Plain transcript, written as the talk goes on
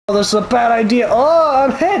Oh, this is a bad idea. Oh,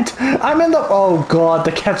 I'm hit. I'm in the... Oh, God,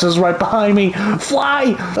 the cat is right behind me.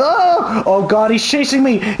 Fly. Oh, God, he's chasing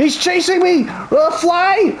me. He's chasing me.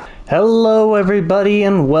 Fly. Hello, everybody,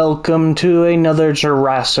 and welcome to another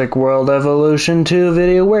Jurassic World Evolution 2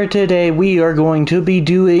 video, where today we are going to be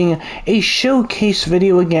doing a showcase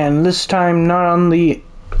video again. This time not on the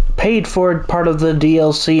paid-for part of the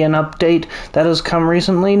DLC and update that has come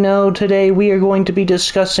recently. No, today we are going to be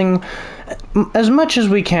discussing, as much as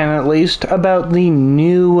we can at least, about the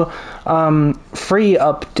new free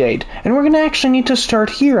update. And we're going to actually need to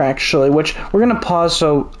start here, actually, which we're going to pause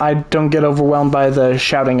so I don't get overwhelmed by the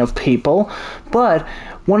shouting of people. But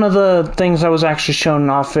one of the things that was actually shown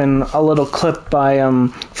off in a little clip by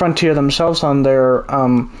Frontier themselves on their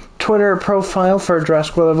Twitter profile for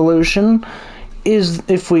Jurassic World Evolution is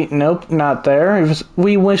if we... Nope, not there. If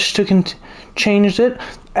we wish to change it.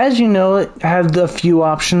 As you know, it had a few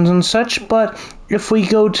options and such, but if we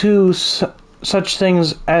go to such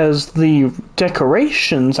things as the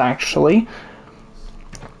decorations, actually...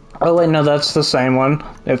 Oh wait, no, that's the same one.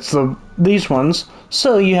 It's these ones.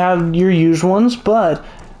 So you have your usual ones, but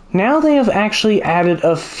now they have actually added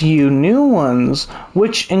a few new ones,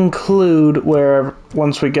 which include where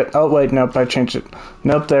once we get... Oh wait, nope, I changed it.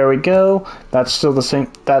 Nope, there we go. That's still the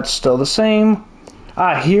same. That's still the same.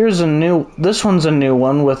 Here's a new... This one's a new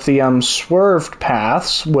one with the swerved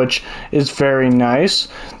paths, which is very nice.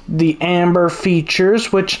 The amber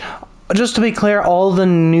features, which, just to be clear, all the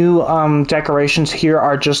new decorations here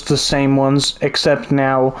are just the same ones, except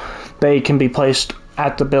now they can be placed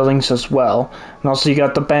at the buildings as well. And also you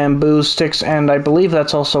got the bamboo sticks, and I believe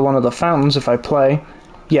that's also one of the fountains if I play.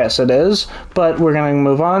 Yes, it is. But we're gonna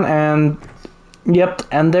move on, and... Yep,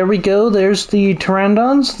 and there we go. There's the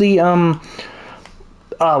pteranodons, the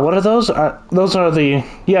what are those? Those are the...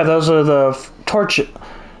 Yeah, those are the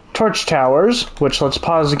torch towers, which, let's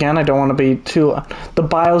pause again, I don't want to be too... The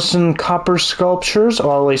Biosyn copper sculptures,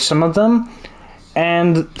 or at least some of them,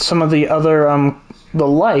 and some of the other, the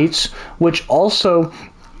lights, which also...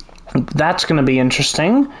 That's going to be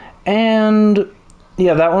interesting, and...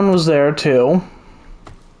 Yeah, that one was there, too.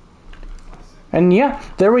 And yeah,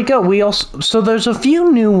 there we go. We also... So there's a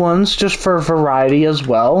few new ones just for variety as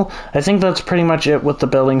well. I think that's pretty much it with the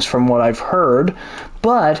buildings from what I've heard.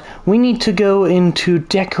 But we need to go into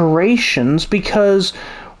decorations because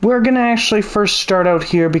we're going to actually first start out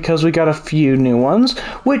here because we got a few new ones,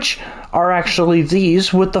 which are actually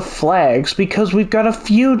these with the flags, because we've got a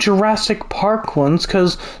few Jurassic Park ones,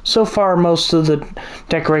 because so far most of the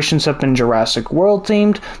decorations have been Jurassic World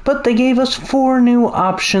themed, but they gave us 4 new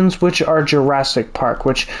options which are Jurassic Park,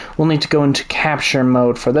 which we'll need to go into capture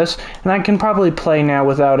mode for this, and I can probably play now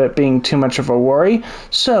without it being too much of a worry.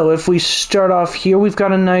 So if we start off here, we've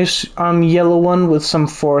got a nice yellow one with some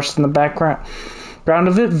forest in the background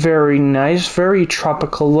of it. Very nice, very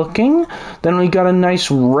tropical looking. Then we got a nice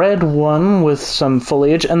red one with some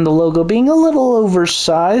foliage, and the logo being a little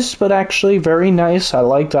oversized, but actually very nice. I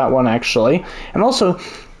like that one, actually. And also...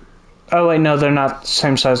 Oh, wait, no, they're not the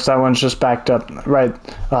same size. That one's just backed up. Right.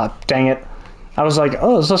 Dang it. I was like,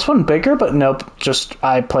 oh, is this one bigger? But nope, just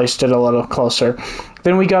I placed it a little closer.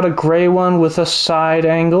 Then we got a gray one with a side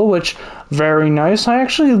angle, which... Very nice. I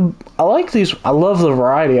like these. I love the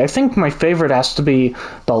variety. I think my favorite has to be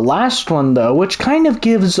the last one, though, which kind of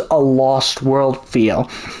gives a Lost World feel,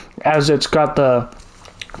 as it's got the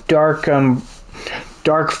dark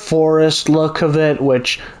forest look of it,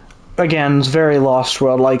 which, again, is very Lost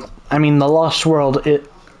World. Like, I mean, the Lost World,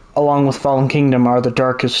 along with Fallen Kingdom, are the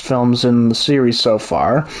darkest films in the series so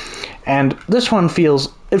far, and this one feels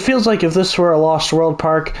like if this were a Lost World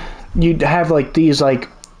park, you'd have like these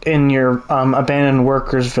in your abandoned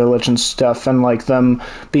workers village and stuff, and like them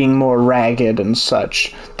being more ragged and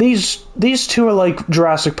such. These two are like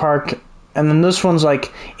Jurassic Park, and then this one's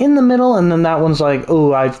like in the middle, and then that one's like,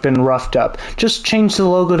 oh, I've been roughed up. Just change the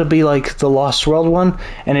logo to be like the Lost World one,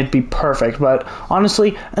 and it'd be perfect. But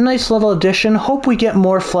honestly, a nice little addition. Hope we get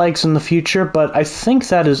more flags in the future, but I think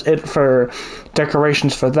that is it for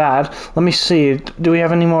decorations for that. Let me see, do we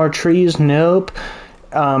have any more trees? Nope.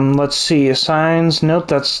 Let's see, signs, nope,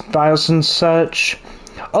 that's bios and such.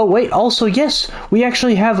 Oh, wait, also, yes, we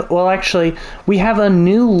actually have, we have a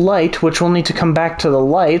new light, which we'll need to come back to the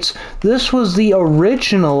lights. This was the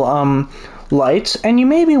original, lights, and you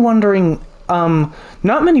may be wondering,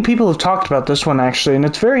 not many people have talked about this one, actually, and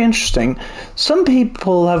it's very interesting. Some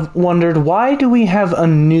people have wondered, why do we have a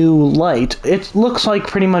new light? It looks like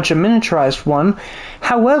pretty much a miniaturized one.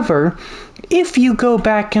 However, if you go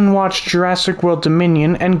back and watch Jurassic World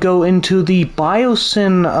Dominion and go into the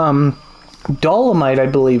Biosyn Dolomite, I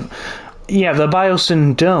believe, yeah, the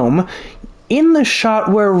Biosyn Dome, in the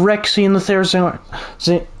shot where Rexy and the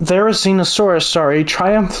Therizinosaurus,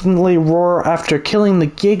 triumphantly roar after killing the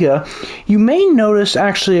Giga, you may notice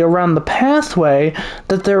actually around the pathway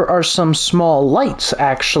that there are some small lights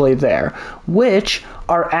actually there, which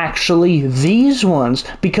are actually these ones,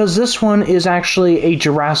 because this one is actually a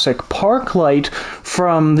Jurassic Park light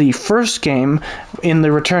from the first game in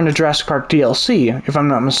the Return to Jurassic Park DLC, if I'm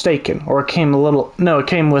not mistaken. Or it came it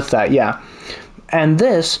came with that, yeah. And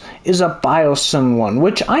this is a Biosyn one,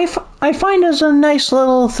 which I find is a nice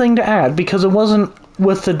little thing to add, because it wasn't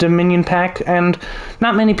with the Dominion pack, and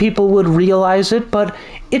not many people would realize it, but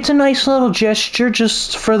it's a nice little gesture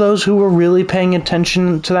just for those who were really paying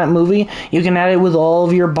attention to that movie. You can add it with all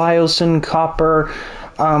of your Biosyn copper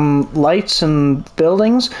lights and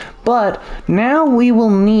buildings, but now we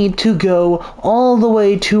will need to go all the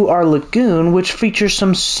way to our lagoon, which features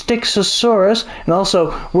some Styxosaurus, and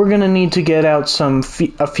also we're going to need to get out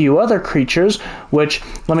a few other creatures, which,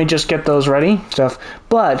 let me just get those ready,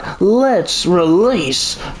 but let's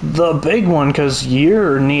release the big one, because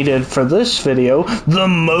you're needed for this video, the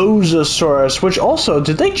Mosasaurus, which also,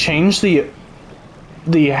 did they change the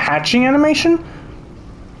hatching animation?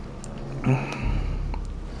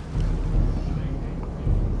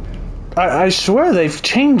 I swear they've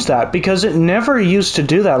changed that, because it never used to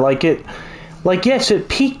do that. Yes, it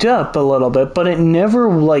peaked up a little bit, but it never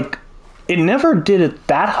did it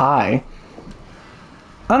that high.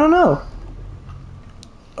 I don't know.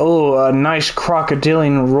 Oh, a nice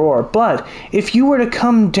crocodilian roar. But if you were to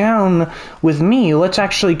come down with me, let's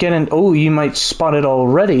actually get in. Oh, you might spot it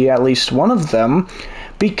already, at least one of them.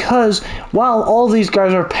 Because while all these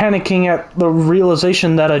guys are panicking at the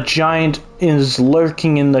realization that a giant is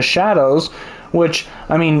lurking in the shadows, which,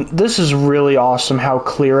 I mean, this is really awesome how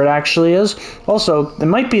clear it actually is. Also, it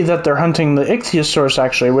might be that they're hunting the Ichthyosaurus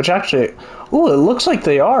actually, which actually, ooh, it looks like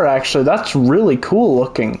they are actually. That's really cool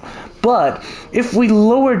looking. But if we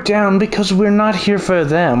lower down, because we're not here for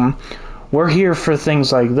them, we're here for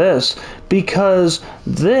things like this, because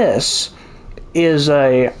this is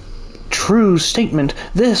a true statement.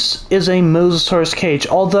 This is a Mosasaurus cage,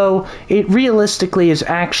 although it realistically is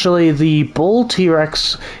actually the bull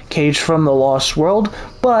T-Rex cage from the Lost World,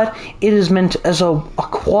 but it is meant as a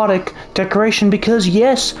aquatic decoration, because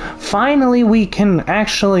yes, finally we can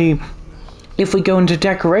actually, if we go into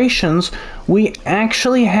decorations, we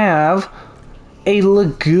actually have a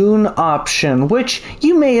lagoon option, which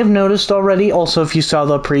you may have noticed already also if you saw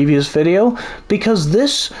the previous video, because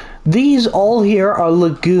these all here are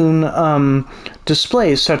lagoon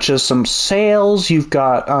displays, such as some sails. You've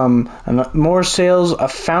got more sails, a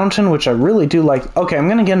fountain, which I really do like. Okay, I'm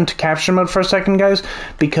gonna get into capture mode for a second, guys,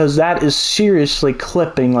 because that is seriously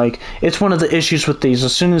clipping. Like, it's one of the issues with these.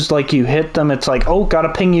 As soon as you hit them, it's like, oh, gotta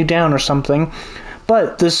ping you down or something.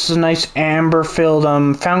 But this is a nice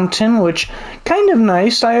amber-filled fountain, which kind of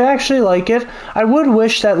nice. I actually like it. I would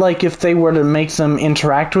wish that if they were to make them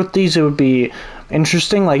interact with these, it would be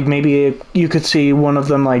interesting. Maybe you could see one of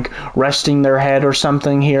them resting their head or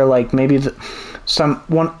something here. Maybe if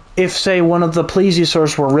say one of the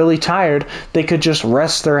plesiosaurs were really tired, they could just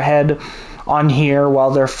rest their head on here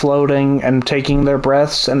while they're floating and taking their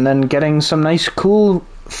breaths, and then getting some nice cool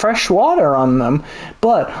fresh water on them.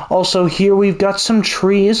 But also here we've got some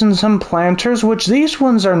trees and some planters, which these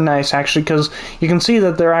ones are nice actually, because you can see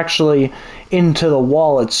that they're actually into the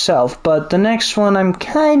wall itself. But the next one I'm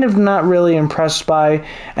kind of not really impressed by,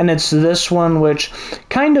 and it's this one, which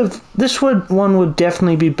one would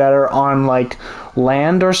definitely be better on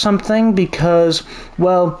land or something, because,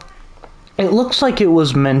 well, it looks like it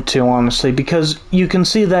was meant to, honestly, because you can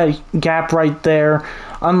see that gap right there.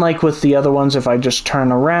 Unlike with the other ones, if I just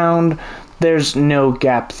turn around, there's no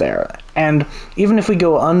gap there. And even if we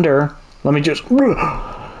go under, let me just,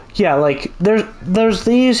 yeah, there's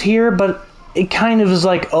these here, but it kind of is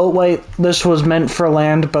oh wait, this was meant for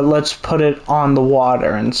land, but let's put it on the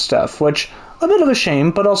water and stuff, which, a bit of a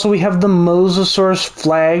shame. But also we have the Mosasaurus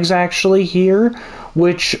flags actually here,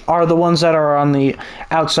 which are the ones that are on the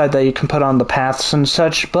outside that you can put on the paths and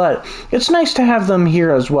such, but it's nice to have them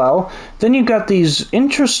here as well. Then you've got these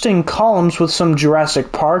interesting columns with some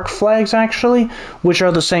Jurassic Park flags actually, which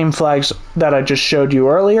are the same flags that I just showed you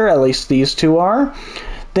earlier, at least these two are.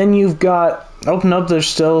 Then you've got, oh no, there's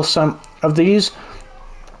still some of these,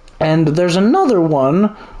 and there's another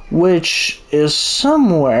one which is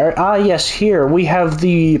somewhere. Ah, yes, here we have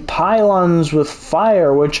the pylons with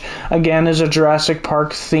fire, which again is a Jurassic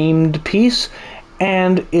Park themed piece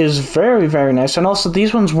and is very, very nice. And also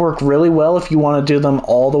these ones work really well if you want to do them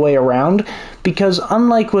all the way around, because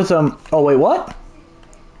unlike with oh wait, what?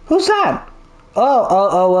 Who's that?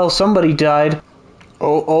 Oh, well, somebody died.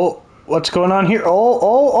 Oh, What's going on here?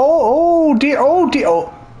 Oh dear, oh dear,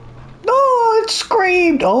 oh. No, it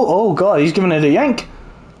screamed. Oh god, he's giving it a yank.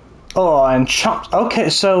 Oh, and chomps. Okay,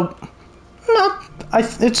 so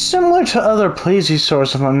it's similar to other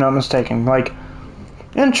plesiosaurs, if I'm not mistaken. Like,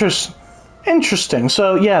 interesting.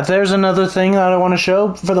 So yeah, there's another thing that I want to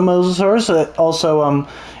show for the mosasaurs. Also,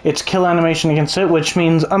 its kill animation against it, which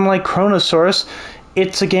means unlike Kronosaurus,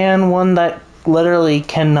 it's again one that literally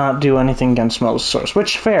cannot do anything against mosasaurs.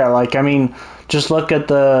 Which fair. Like, I mean, just look at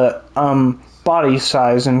the body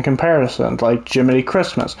size in comparison, like Jiminy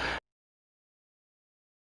Christmas.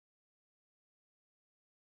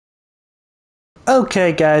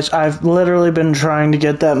 Okay guys, I've literally been trying to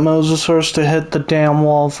get that mosasaurus to hit the damn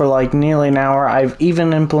wall for like nearly an hour. I've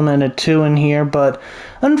even implemented 2 in here, but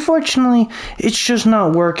unfortunately, it's just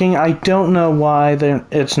not working. I don't know why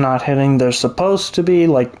it's not hitting. They're supposed to be,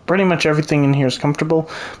 like, pretty much everything in here is comfortable,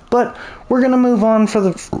 but we're gonna move on for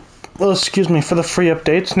the free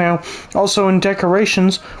updates. Now, also in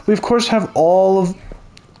decorations, we of course have all of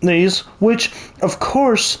these, which, of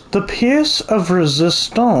course, the piece of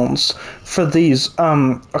resistance for these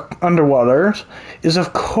underwaters is,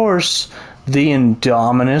 of course, the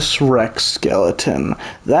Indominus Rex skeleton.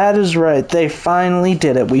 That is right, they finally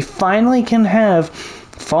did it. We finally can have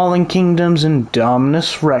Fallen Kingdom's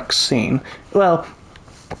Indominus Rex scene. Well,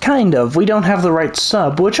 kind of. We don't have the right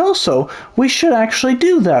sub, which also, we should actually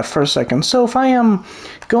do that for a second. So if I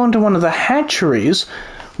go into one of the hatcheries,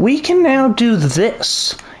 we can now do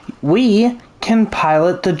this. We can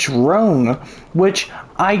pilot the drone, which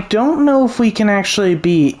I don't know if we can actually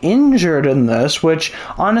be injured in this, which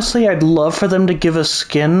honestly I'd love for them to give a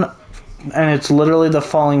skin, and it's literally the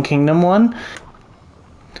Fallen Kingdom one.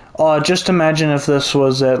 Just imagine if this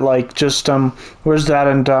was it, like, just, where's that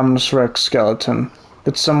Indominus Rex skeleton?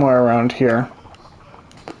 It's somewhere around here.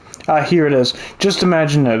 Here it is. Just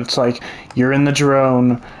imagine it. It's like, you're in the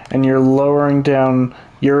drone, and you're lowering down.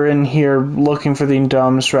 You're in here looking for the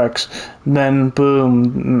Indominus Rex. Then,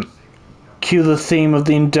 boom. Cue the theme of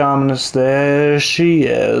the Indominus. There she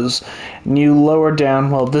is. And you lower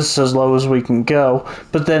down. Well, this is as low as we can go.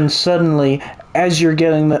 But then suddenly, as you're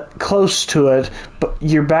getting close to it, but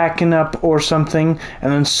you're backing up or something,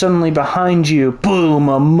 and then suddenly behind you, boom,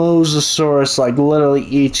 a mosasaurus, like, literally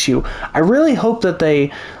eats you. I really hope that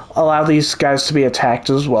they allow these guys to be attacked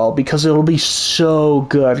as well, because it'll be so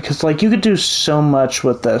good, because, like, you could do so much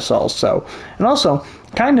with this also. And also,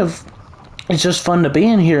 kind of, it's just fun to be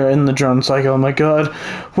in here in the drone. It's like, oh my god,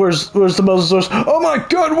 where's the mosasaurus? Oh my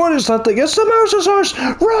god, what is that thing? It's the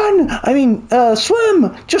mosasaurus! Run! I mean,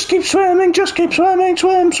 swim! Just keep swimming,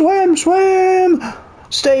 swim!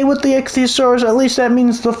 Stay with the ichthyosaurs, at least that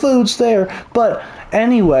means the food's there. But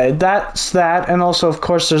anyway, that's that, and also, of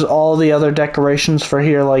course, there's all the other decorations for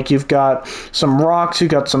here. Like, you've got some rocks,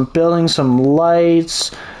 you've got some buildings, some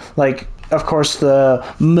lights, like, of course, the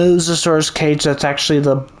mosasaurus cage, that's actually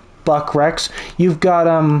the Buck Rex. You've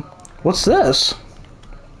got, what's this?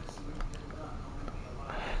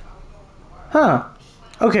 Huh.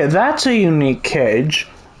 Okay, that's a unique cage.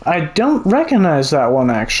 I don't recognize that one,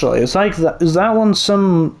 actually. It's like, is that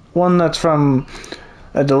one that's from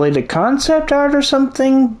a deleted concept art or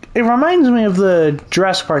something? It reminds me of the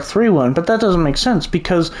Jurassic Park 3 one, but that doesn't make sense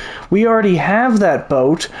because we already have that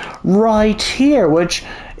boat right here, which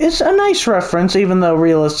is a nice reference, even though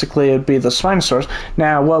realistically it'd be the Spinosaurus.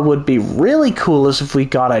 Now, what would be really cool is if we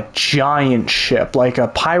got a giant ship, like a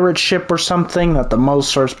pirate ship or something that the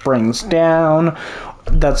Mosasaurus brings down,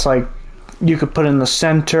 that's like, you could put in the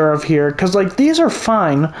center of here, because, like, these are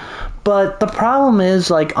fine, but the problem is,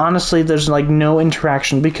 like, honestly, there's, like, no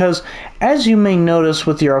interaction, because, as you may notice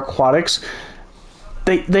with your aquatics,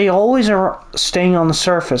 they always are staying on the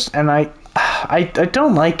surface, and I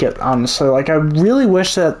don't like it, honestly. Like, I really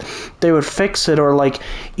wish that they would fix it, or, like,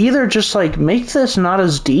 either just, like, make this not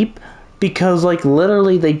as deep, because, like,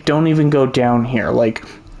 literally they don't even go down here. Like,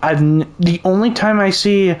 the only time I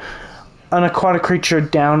see an aquatic creature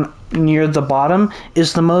down near the bottom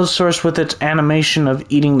is the Mosasaurus with its animation of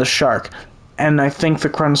eating the shark, and I think the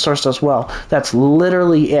Kronosaurus as well. That's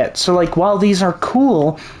literally it. So, like, while these are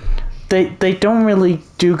cool, they don't really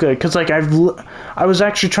do good, because, like, I was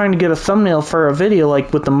actually trying to get a thumbnail for a video,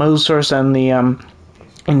 like, with the Mosasaurus and the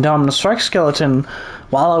Indominus Rex skeleton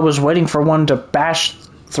while I was waiting for one to bash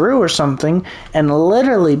through or something, and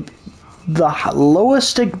literally the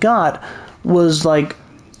lowest it got was, like,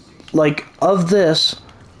 of this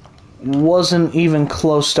wasn't even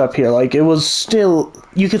close up here. Like, it was still,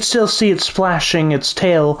 you could still see it splashing its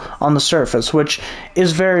tail on the surface, which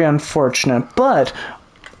is very unfortunate. But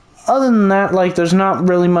other than that, like, there's not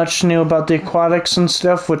really much new about the aquatics and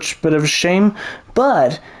stuff, which is a bit of a shame.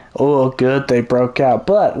 But Oh, good, they broke out.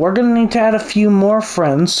 But we're going to need to add a few more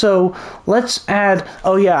friends, so let's add...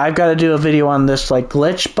 Oh, yeah, I've got to do a video on this, like,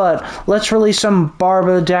 glitch, but let's release some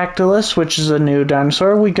Barbadactylus, which is a new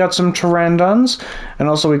dinosaur. We got some Pteranodons, and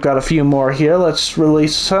also we've got a few more here. Let's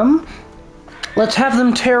release some. Let's have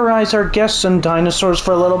them terrorize our guests and dinosaurs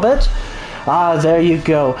for a little bit. Ah, there you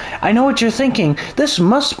go. I know what you're thinking. This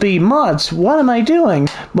must be mods. What am I doing?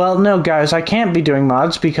 Well, no, guys, I can't be doing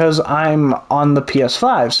mods because I'm on the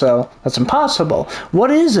PS5, so that's impossible. What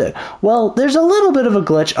is it? Well, there's a little bit of a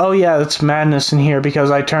glitch. Oh, yeah, it's madness in here because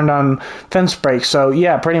I turned on fence break, so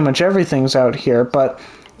yeah, pretty much everything's out here, but...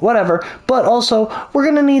 whatever. But also, we're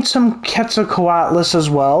gonna need some Quetzalcoatlus as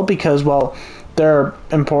well because, well, they're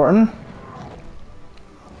important.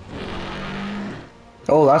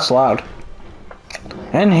 Oh, that's loud.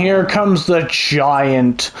 And here comes the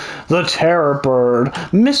giant, the terror bird.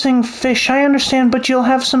 Missing fish, I understand, but you'll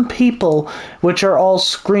have some people, which are all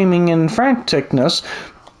screaming in franticness.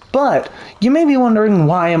 But you may be wondering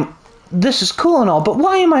why this is cool and all, but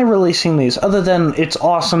why am I releasing these? Other than it's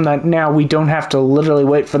awesome that now we don't have to literally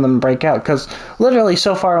wait for them to break out, because literally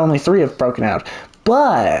so far only 3 have broken out.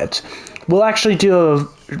 But we'll actually do a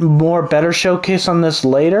more better showcase on this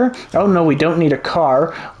later. Oh no, we don't need a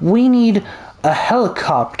car. We need a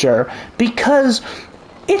helicopter, because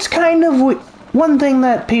it's kind of one thing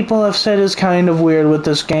that people have said is kind of weird with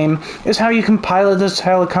this game is how you can pilot this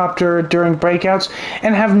helicopter during breakouts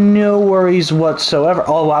and have no worries whatsoever.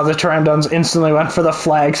 Oh wow, the Pteranodons instantly went for the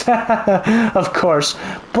flags. Of course.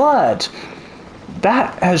 But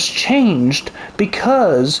that has changed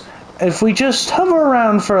because if we just hover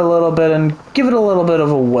around for a little bit and give it a little bit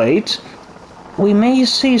of a wait, we may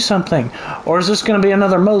see something. Or is this going to be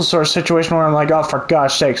another Mosasaur situation where I'm like, oh, for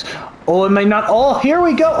gosh sakes. Oh, it may not. Oh, here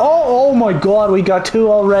we go. Oh my god, we got 2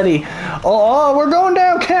 already. Oh, we're going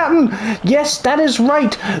down, Captain. Yes, that is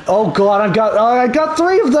right. Oh god, I got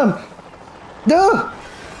 3 of them. Ugh.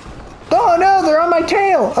 Oh no, they're on my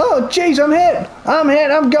tail. Oh jeez, I'm hit.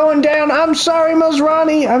 I'm going down. I'm sorry,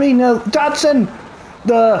 Dotson.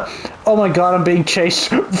 Oh my god, I'm being chased.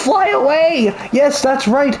 Fly away! Yes, that's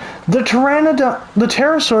right. The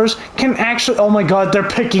Pterosaurs can actually... Oh my god, they're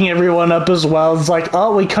picking everyone up as well. It's like,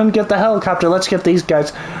 oh, we couldn't get the helicopter. Let's get these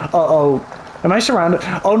guys. Uh-oh. Am I surrounded?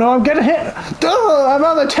 Oh no, I'm getting hit! I'm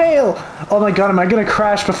on the tail! Oh my god, am I gonna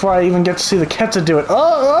crash before I even get to see the Quetzal do it?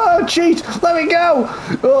 Oh, jeez! Let me go!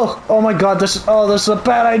 Oh my god, this is a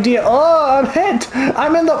bad idea. Oh, I'm hit!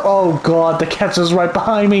 I'm in the... Oh god, the Quetzal's right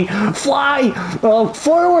behind me. Fly! Oh,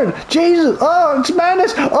 forward! Jesus! Oh, it's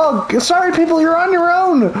madness! Oh, sorry people, you're on your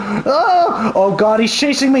own! Oh god, he's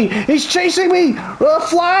chasing me! He's chasing me!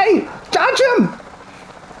 Fly! Dodge him!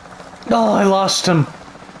 Oh, I lost him.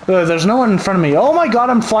 There's no one in front of me. Oh my god,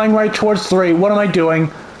 I'm flying right towards 3. What am I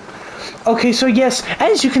doing? Okay, so yes,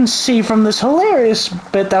 as you can see from this hilarious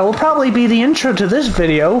bit that will probably be the intro to this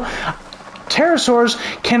video, Pterosaurs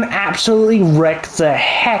can absolutely wreck the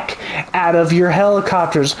heck out of your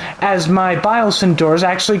helicopters, as my Biosyn door is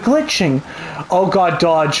actually glitching. Oh god,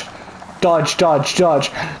 dodge. Dodge.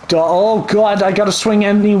 Oh god, I gotta swing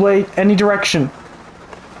any way, any direction.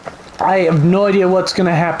 I have no idea what's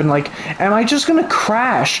gonna happen. Like, am I just gonna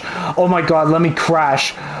crash? Oh my god, let me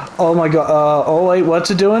crash. Oh my god, oh wait, what's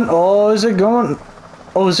it doing? Oh, is it going?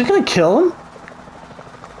 Oh, is it gonna kill him?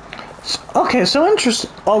 Okay, so interesting.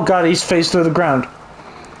 Oh god, he's phased through the ground.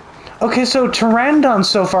 Okay, so Pteranodons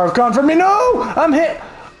so far have gone for me. No! I'm hit!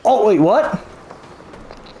 Oh, wait, what?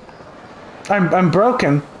 I'm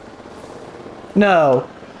broken. No,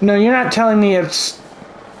 you're not telling me it's...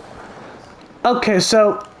 Okay,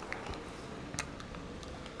 so...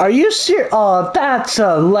 Are you serious? Oh, that's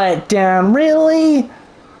a letdown. Really?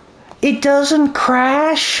 It doesn't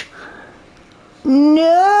crash?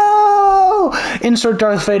 No! Insert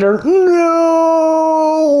Darth Vader.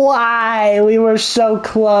 No! Why? We were so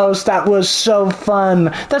close. That was so fun.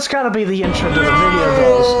 That's gotta be the intro to the video,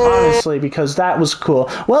 though, honestly, because that was cool.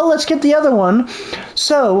 Well, let's get the other one.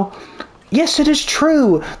 So... yes, it is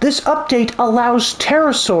true. This update allows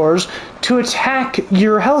pterosaurs to attack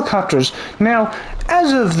your helicopters. Now,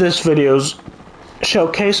 as of this video's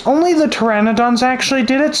showcase, only the Pteranodons actually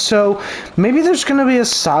did it, so maybe there's going to be a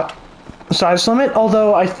size limit,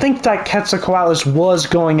 although I think that Quetzalcoatlus was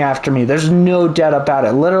going after me. There's no doubt about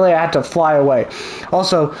it. Literally, I had to fly away.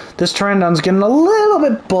 Also, this Pteranodon's getting a little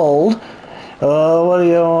bit bold. Oh, what do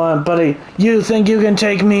you want, buddy? You think you can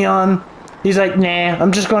take me on? He's like, nah,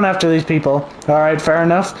 I'm just going after these people. Alright, fair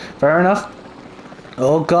enough.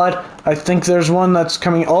 Oh god, I think there's one that's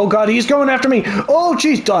coming. Oh god, he's going after me. Oh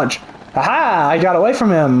jeez, dodge. Aha, I got away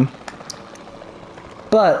from him.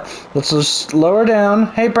 But, let's just lower down.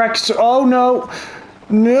 Hey, Brex. Oh no.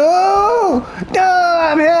 No! No,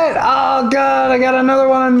 I'm hit! Oh god, I got another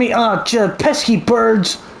one on me. Oh, pesky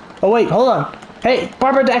birds. Oh wait, hold on. Hey,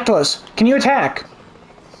 Barbadactylus, can you attack?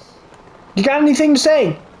 You got anything to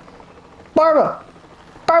say? Barber!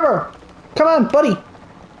 Come on, buddy!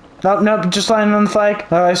 Nope, just landing on the flag.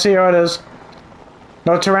 Oh, I see how it is.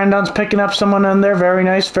 No, Pteranodon's picking up someone in there. Very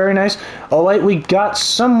nice, very nice. Oh, wait, we got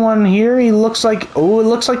someone here. He looks like... Oh, it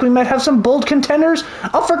looks like we might have some bold contenders.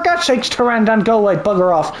 Oh, for God's sakes, Pteranodon, go away.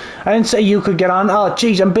 Bugger off. I didn't say you could get on. Oh,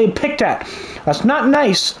 jeez, I'm being picked at. That's not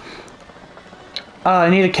nice. I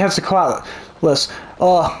need to catch the Quetzalcoatlus.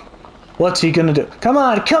 Oh, what's he gonna do? Come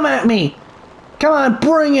on, come at me. Come on,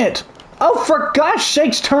 bring it. Oh, for God's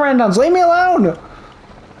sakes, Pteranodons, leave me alone.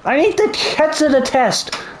 I need the Quetzal to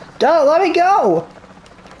test. Oh, let me go.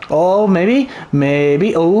 Oh, maybe.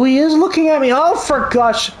 Oh, he is looking at me. Oh, for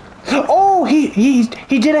gosh. Oh, he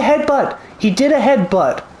did a headbutt. He did a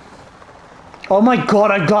headbutt. Oh my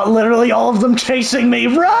god, I got literally all of them chasing me.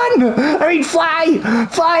 Run! I mean, fly!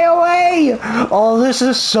 Fly away! Oh, this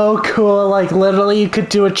is so cool. Like, literally, you could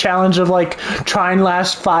do a challenge of, like, try and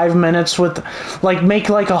last 5 minutes with, like, make,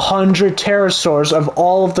 like, 100 pterosaurs of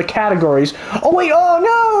all of the categories. Oh, wait, oh,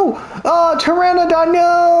 no! Oh, Pteranodon,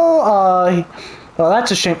 no! Oh,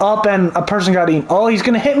 that's a shame. Oh, and a person got eaten. Oh, he's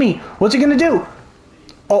gonna hit me. What's he gonna do?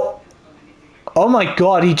 Oh my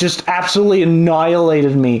god, he just absolutely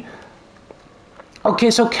annihilated me.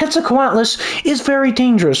 Okay, so Quetzalcoatlus is very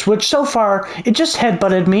dangerous, which so far, it just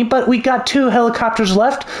headbutted me, but we got 2 helicopters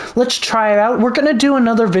left. Let's try it out. We're gonna do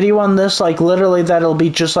another video on this, like, literally that'll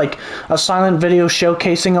be just, like, a silent video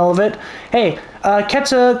showcasing all of it. Hey,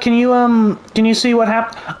 Quetzal, can you see what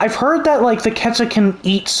happened? I've heard that, like, the Quetzal can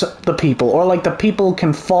eat the people, or, like, the people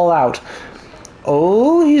can fall out.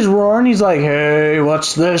 Oh, he's roaring. He's like, hey,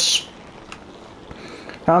 what's this?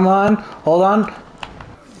 Come on, hold on.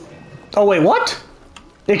 Oh, wait, what?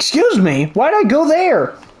 Excuse me? Why'd I go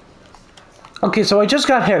there? Okay, so I just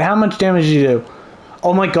got hit. How much damage did you do?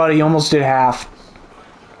 Oh my god, he almost did half.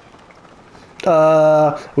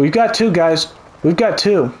 We've got 2, guys. We've got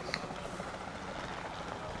 2.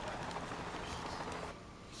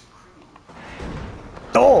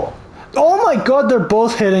 Oh! Oh my god, they're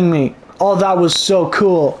both hitting me. Oh, that was so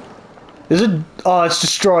cool. Is it? Oh, it's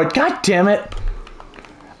destroyed. God damn it.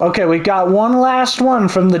 Okay, we got one last one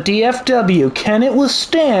from the DFW. Can it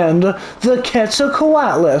withstand the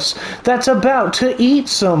Quetzalcoatlus that's about to eat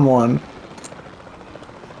someone?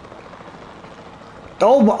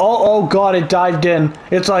 Oh god, it dived in.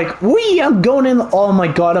 It's like, wee, I'm going in. Oh my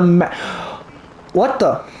god, what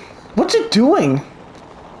the? What's it doing?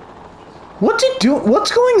 What's it doing?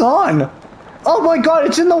 What's going on? Oh my god,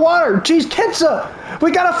 it's in the water. Jeez, Quetzal. We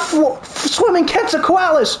got a swimming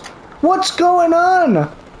Quetzalcoatlus. What's going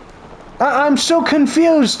on? I'm so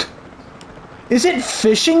confused. Is it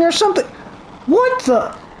fishing or something? What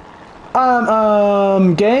the?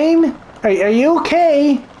 Game? Are you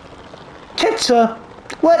okay? Quetzal,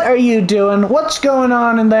 what are you doing? What's going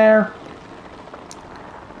on in there?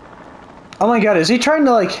 Oh my god, is he trying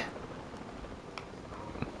to, like...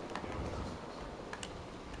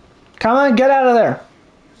 Come on, get out of there.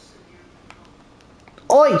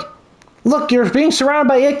 Oi! Look, you're being surrounded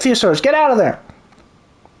by ichthyosaurs. Get out of there.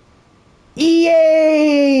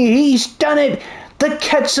 Yay! He's done it! The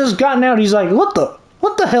Quetzal's gotten out. He's like, what the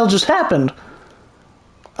hell just happened?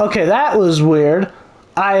 Okay, that was weird.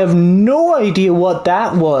 I have no idea what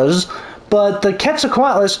that was, but the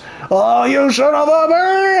Quetzalcoatlus... Oh, you son of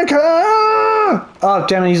America! Oh,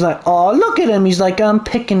 damn it, he's like... Oh, look at him. He's like, I'm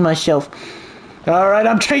picking myself. Alright,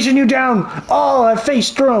 I'm chasing you down. Oh, I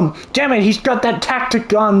faced through him. Damn it, he's got that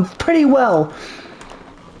tactic on pretty well.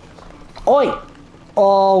 Oi!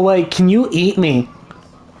 Oh, wait, can you eat me?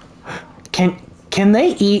 Can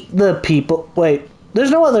they eat the people? Wait, there's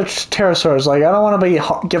no other pterosaurs. Like, I don't want to be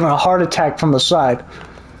given a heart attack from the side.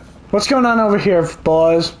 What's going on over here,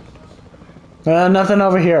 boys? Nothing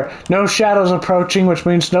over here. No shadows approaching, which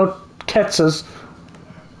means no Quetzals.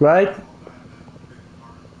 Right?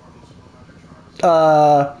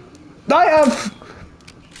 I have...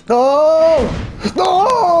 Oh,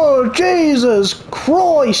 Jesus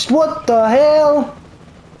Christ, what the hell?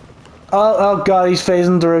 Oh god, he's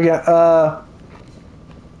phasing through again.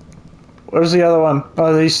 Where's the other one?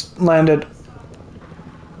 Oh, he's landed.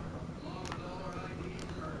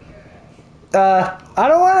 I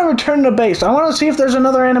don't want to return to base. I want to see if there's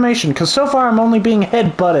another animation, because so far I'm only being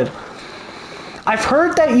head-butted. I've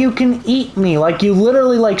heard that you can eat me, like you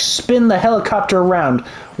literally like spin the helicopter around.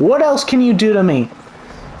 What else can you do to me?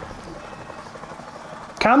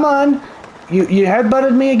 Come on. You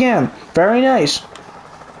headbutted me again. Very nice.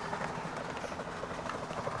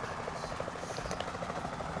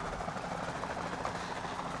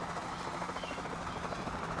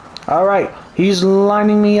 Alright, he's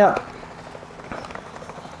lining me up.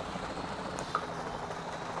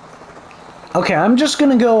 Okay, I'm just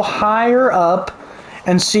gonna go higher up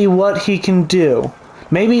and see what he can do.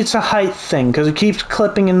 Maybe it's a height thing, because it keeps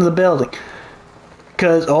clipping into the building.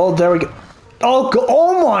 Because, oh, there we go.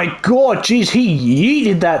 Oh my god, jeez, he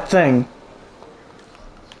yeeted that thing.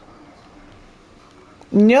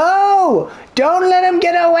 No! Don't let him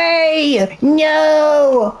get away!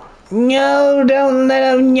 No! No, don't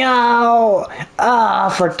let him, no!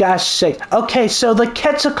 Ah, for gosh sake. Okay, so the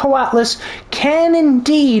Quetzalcoatlus can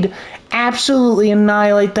indeed absolutely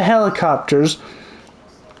annihilate the helicopters,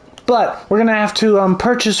 but we're gonna have to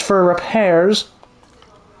purchase for repairs.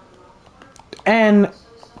 And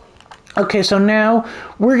okay, so now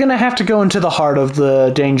we're gonna have to go into the heart of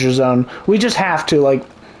the danger zone. We just have to, like,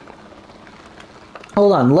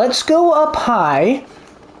 hold on, let's go up high,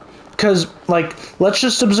 because, like, let's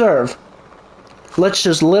just observe. Let's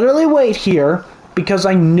just literally wait here, because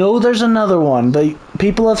I know there's another one. The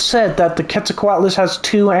people have said that the Quetzalcoatlus has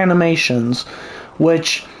 2 animations,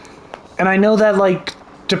 which, and I know that, like,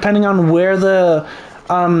 depending on where the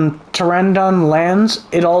Pteranodon lands,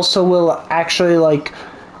 it also will actually, like,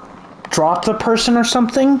 drop the person or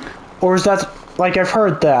something. Or is that, like, I've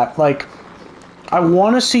heard that, like, I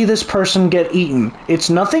want to see this person get eaten. It's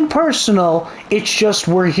nothing personal, it's just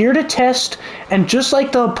we're here to test, and just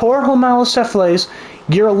like the poor homalocephales,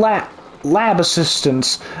 you're lab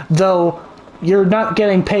assistants, though you're not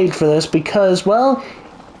getting paid for this because, well,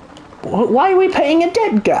 why are we paying a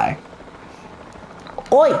dead guy?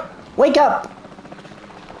 Oi! Wake up!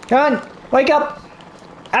 Come on! Wake up!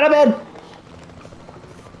 Out of bed!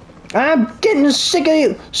 I'm getting sick of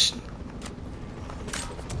you!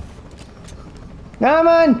 Come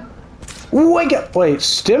on! Wake up! Wait,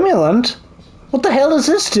 stimulant? What the hell does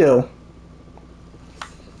this do?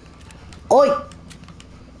 Oi!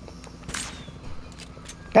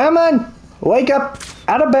 Come on! Wake up!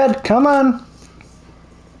 Out of bed! Come on!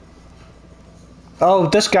 Oh,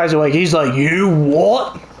 this guy's awake. He's like, you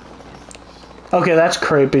what? Okay, that's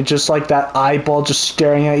creepy. Just like that eyeball just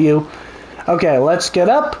staring at you. Okay, let's get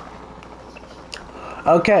up.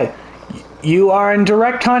 Okay. You are in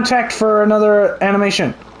direct contact for another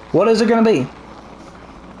animation. What is it going to be?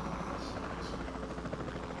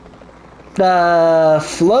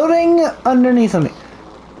 Floating underneath of me.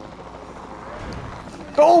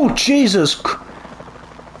 Oh, Jesus.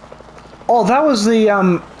 Oh, that was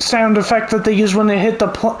the sound effect that they used when it hit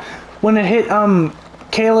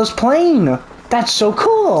Kayla's plane. That's so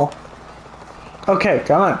cool. Okay,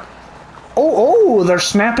 come on. Oh, they're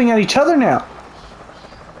snapping at each other now.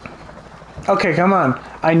 Okay, come on.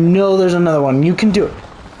 I know there's another one. You can do it.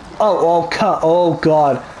 Oh,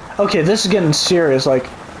 God. Okay, this is getting serious, like.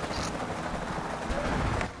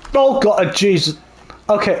 Oh, God, Jesus.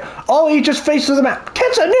 Okay. Oh, he just faced through the map.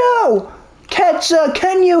 Ketsa, no! Ketsa,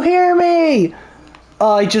 can you hear me?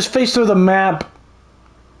 Oh, he just faced through the map.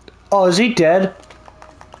 Oh, is he dead?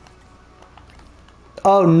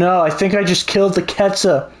 Oh, no, I think I just killed the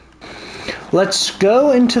Ketsa. Let's go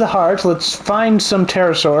into the heart. Let's find some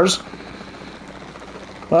pterosaurs.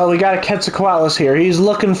 Well, we got a Quetzalcoatlus here. He's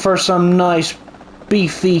looking for some nice,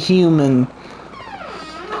 beefy human.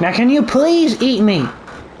 Now, can you please eat me?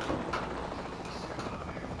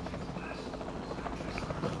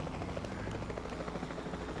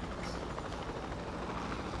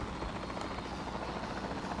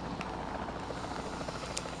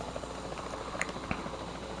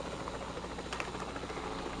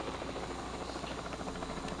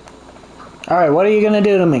 Alright, what are you gonna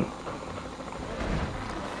do to me?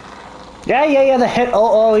 Yeah, the hit.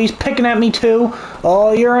 Oh, he's picking at me too.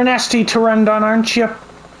 Oh, you're an nasty Pteranodon, aren't you?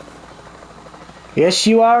 Yes,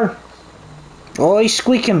 you are. Oh, he's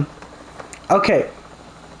squeaking. Okay.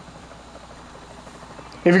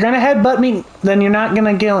 If you're gonna headbutt me, then you're not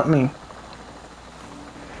gonna gill at me.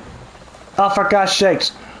 Oh, for gosh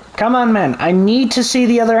sakes. Come on, man. I need to see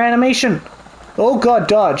the other animation. Oh, God,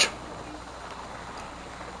 dodge.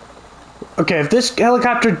 Okay, if this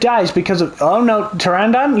helicopter dies because of... Oh, no,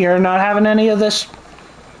 Pteranodon, you're not having any of this.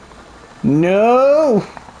 No!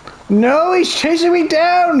 No, he's chasing me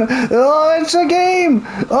down! Oh, it's a game!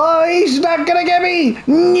 Oh, he's not gonna get me!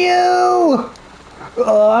 No!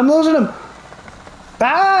 Oh, I'm losing him.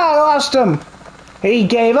 Ah, I lost him! He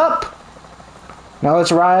gave up. Now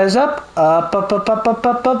let's rise up. Up.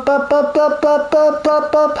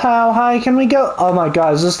 How high can we go? Oh my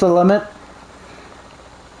God, is this the limit?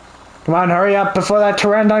 Come on, hurry up before that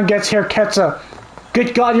Pteranodon gets here, Ketsa.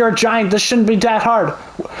 Good God, you're a giant. This shouldn't be that hard.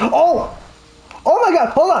 Oh! Oh my God,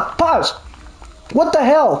 hold on, pause. What the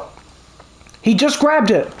hell? He just grabbed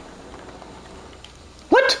it.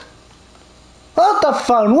 What?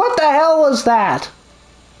 telephone. What the hell was that?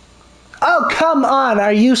 Oh, come on,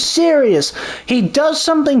 are you serious? He does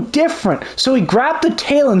something different. So he grabbed the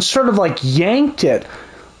tail and sort of like yanked it.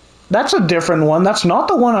 That's a different one. That's not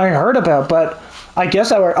the one I heard about, but I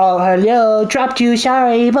guess oh, hello, dropped you,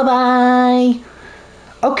 sorry, bye-bye.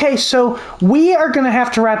 Okay, so we are going to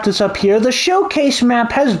have to wrap this up here. The showcase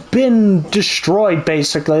map has been destroyed,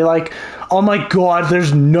 basically. Like, oh my god,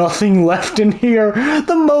 there's nothing left in here.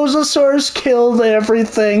 The mosasaurs killed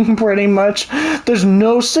everything, pretty much. There's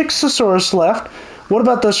no Sixosaurus left. What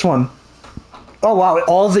about this one? Oh wow,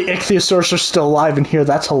 all the ichthyosaurs are still alive in here.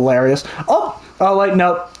 That's hilarious. Oh wait,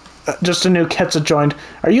 no. Just a new Quetzal joined.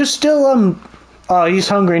 Are you still, Oh, he's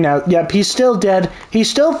hungry now. Yep, he's still dead. He's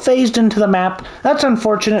still phased into the map. That's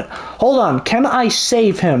unfortunate. Hold on, can I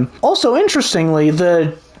save him? Also, interestingly,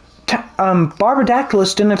 the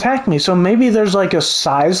Barbadactylus didn't attack me, so maybe there's like a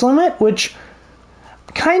size limit, which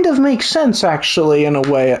kind of makes sense, actually, in a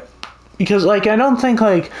way. Because, like, I don't think,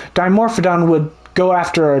 like, Dimorphodon would go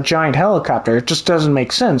after a giant helicopter. It just doesn't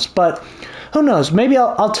make sense, but who knows? Maybe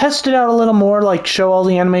I'll test it out a little more, like show all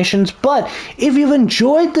the animations. But if you've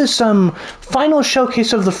enjoyed this final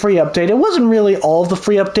showcase of the free update, it wasn't really all of the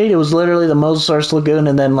free update. It was literally the Mosasaurus Lagoon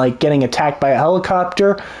and then like getting attacked by a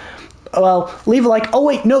helicopter. Well, leave a like. Oh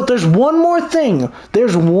wait, no, there's one more thing.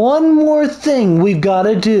 There's one more thing we've got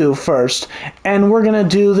to do first. And we're going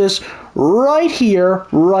to do this right here,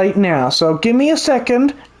 right now. So give me a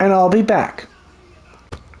second and I'll be back.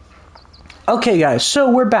 Okay guys, so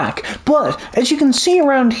we're back, but as you can see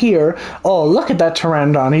around here, oh look at that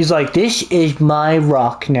Pteranodon, he's like, this is my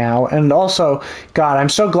rock now, and also, god, I'm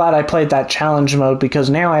so glad I played that challenge mode, because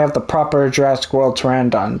now I have the proper Jurassic World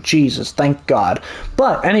Pteranodon, Jesus, thank god.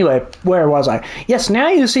 But anyway, where was I? Yes, now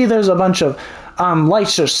you see there's a bunch of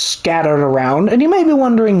lights just scattered around, and you may be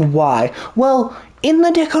wondering why. Well, in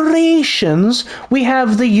the decorations, we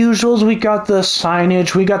have the usuals. We got the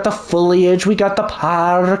signage, we got the foliage, we got the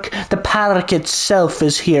park. The park itself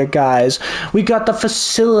is here, guys. We got the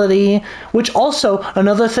facility, which also,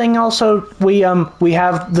 another thing also, we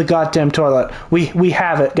have the goddamn toilet. We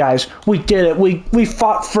have it, guys. We did it. We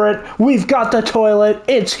fought for it. We've got the toilet.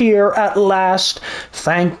 It's here at last.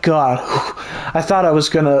 Thank God. I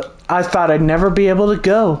thought I'd never be able to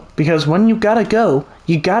go, because when you gotta go,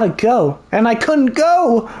 you gotta go. And I couldn't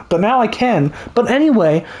go, but now I can. But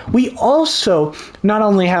anyway, we also not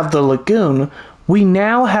only have the lagoon, we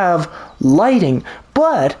now have lighting.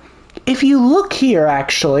 But if you look here,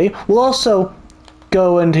 actually, we'll also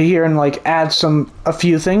go into here and like add a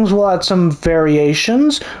few things. We'll add some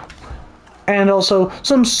variations. And also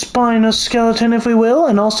some spinous skeleton, if we will.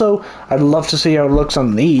 And also, I'd love to see how it looks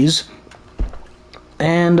on these.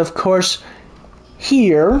 And of course,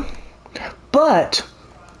 here. But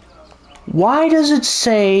why does it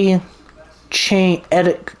say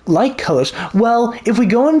edit light colors? Well, if we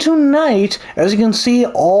go into night, as you can see,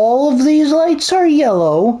 all of these lights are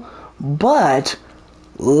yellow, but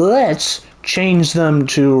let's change them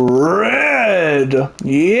to red.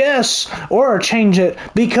 Yes, or change it,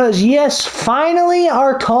 because yes, finally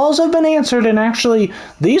our calls have been answered, and actually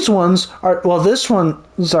these ones are, well, this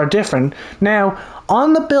ones are different. Now,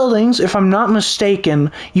 on the buildings, if I'm not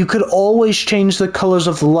mistaken, you could always change the colors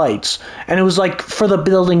of the lights, and it was like for the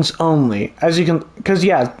buildings only, as you can, because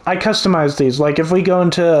yeah, I customized these. Like if we go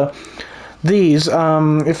into these,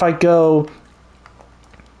 if I go,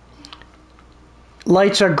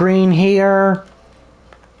 lights are green here,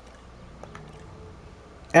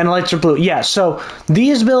 and lights are blue. Yeah, so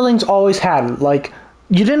these buildings always had it. Like,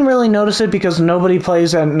 you didn't really notice it because nobody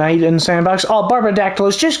plays at night in Sandbox. Oh,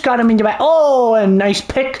 Barbadactylus just got him into back. Oh, a nice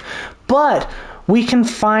pick. But we can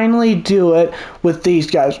finally do it with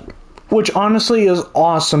these guys, which honestly is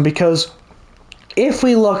awesome, because if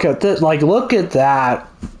we look at this, like, look at that.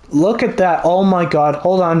 Look at that. Oh my god.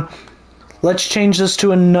 Hold on. Let's change this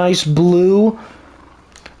to a nice blue.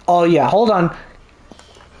 Oh yeah, hold on.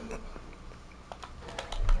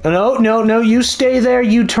 No, you stay there,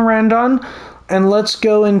 you Pteranodon. And let's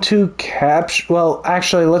go into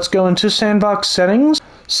actually, let's go into sandbox settings.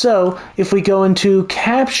 So, if we go into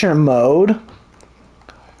capture mode,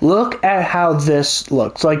 look at how this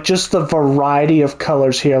looks. Like, just the variety of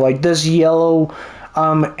colors here. Like, this yellow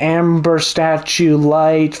amber statue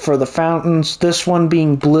light for the fountains, this one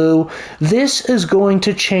being blue. This is going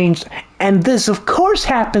to change, and this of course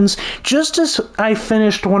happens just as I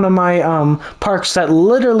finished one of my parks that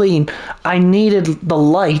literally I needed the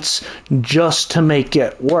lights just to make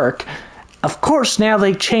it work. Of course, now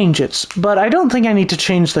they change it, but I don't think I need to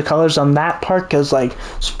change the colors on that part, because, like,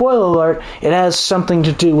 spoiler alert, it has something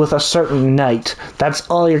to do with a certain night. That's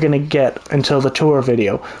all you're gonna get until the tour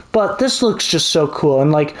video. But this looks just so cool,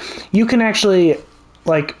 and, like, you can actually,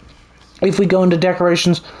 like, if we go into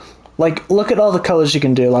decorations, like, look at all the colors you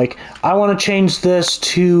can do. Like, I want to change this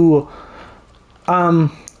to,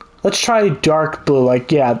 let's try dark blue,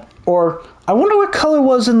 like, yeah, or, I wonder what color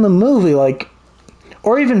was in the movie, like,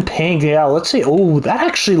 or even pink, yeah, let's see. Oh, that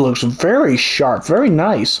actually looks very sharp, very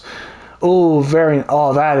nice. Oh,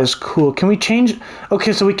 that is cool. Can we change,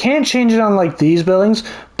 okay, so we can't change it on, like, these buildings,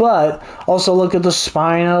 but also look at the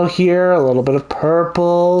Spino here, a little bit of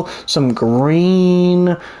purple, some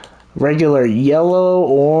green, regular yellow,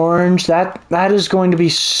 orange. That is going to be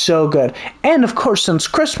so good. And of course, since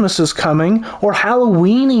Christmas is coming, or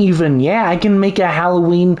Halloween even, yeah, I can make a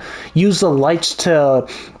Halloween, use the lights to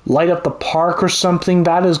light up the park or something.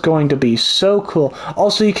 That is going to be so cool.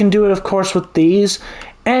 Also, you can do it, of course, with these.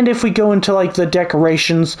 And if we go into, like, the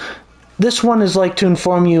decorations, this one is, like, to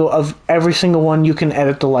inform you of every single one you can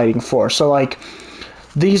edit the lighting for. So, like,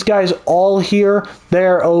 these guys all here,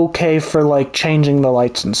 they're okay for, like, changing the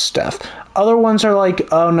lights and stuff. Other ones are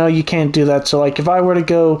like, oh no, you can't do that. So, like, if I were to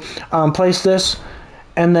go place this,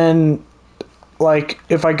 and then, like,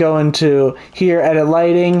 if I go into here, edit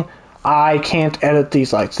lighting, I can't edit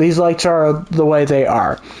these lights. These lights are the way they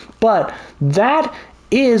are. But that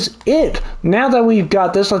is it. Now that we've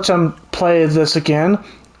got this, let's play this again.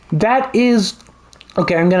 That is,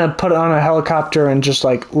 okay, I'm gonna put it on a helicopter and just,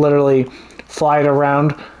 like, literally fly it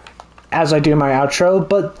around as I do my outro.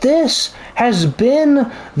 But this has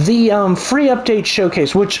been the free update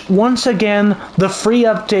showcase, which, once again, the free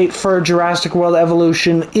update for Jurassic World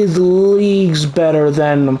Evolution is leagues better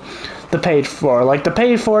than the paid for. Like, the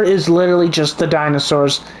paid for is literally just the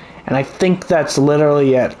dinosaurs, and I think that's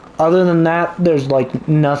literally it. Other than that, there's, like,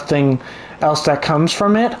 nothing else that comes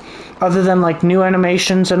from it, other than, like, new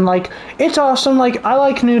animations, and, like, it's awesome. Like, I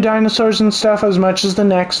like new dinosaurs and stuff as much as the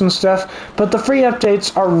necks and stuff, but the free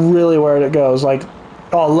updates are really where it goes. Like,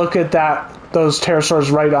 oh, look at that, those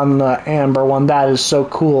pterosaurs right on the amber one. That is so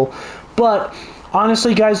cool. But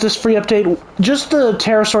honestly, guys, this free update, just the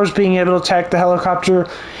pterosaurs being able to attack the helicopter,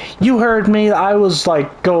 you heard me. I was,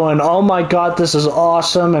 like, going, oh my god, this is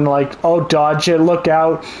awesome, and, like, oh, dodge it, look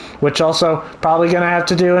out, which also probably gonna have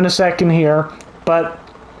to do in a second here. But,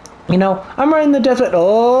 you know, I'm right in the death of,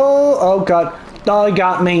 oh god, oh, he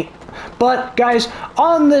got me. But, guys,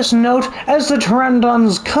 on this note, as the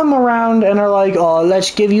pteranodons come around and are like, oh,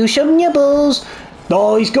 let's give you some nibbles.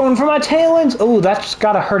 Oh, he's going for my tail ends. Oh, that's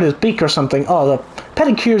gotta hurt his beak or something. Oh, the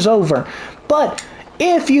pedicure's over. But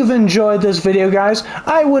if you've enjoyed this video, guys,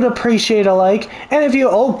 I would appreciate a like. And if you,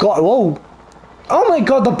 oh god, whoa. Oh my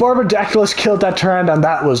god, the Barbadactylus killed that pteranodon.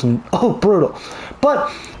 That was, oh, brutal.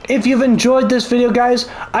 But if you've enjoyed this video, guys,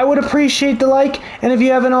 I would appreciate the like. And if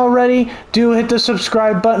you haven't already, do hit the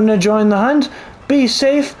subscribe button to join the hunt. Be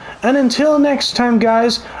safe, and until next time,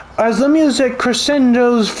 guys, as the music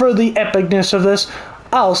crescendos for the epicness of this,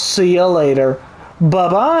 I'll see you later.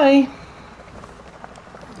 Bye-bye.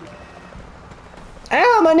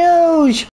 Ow, my nose!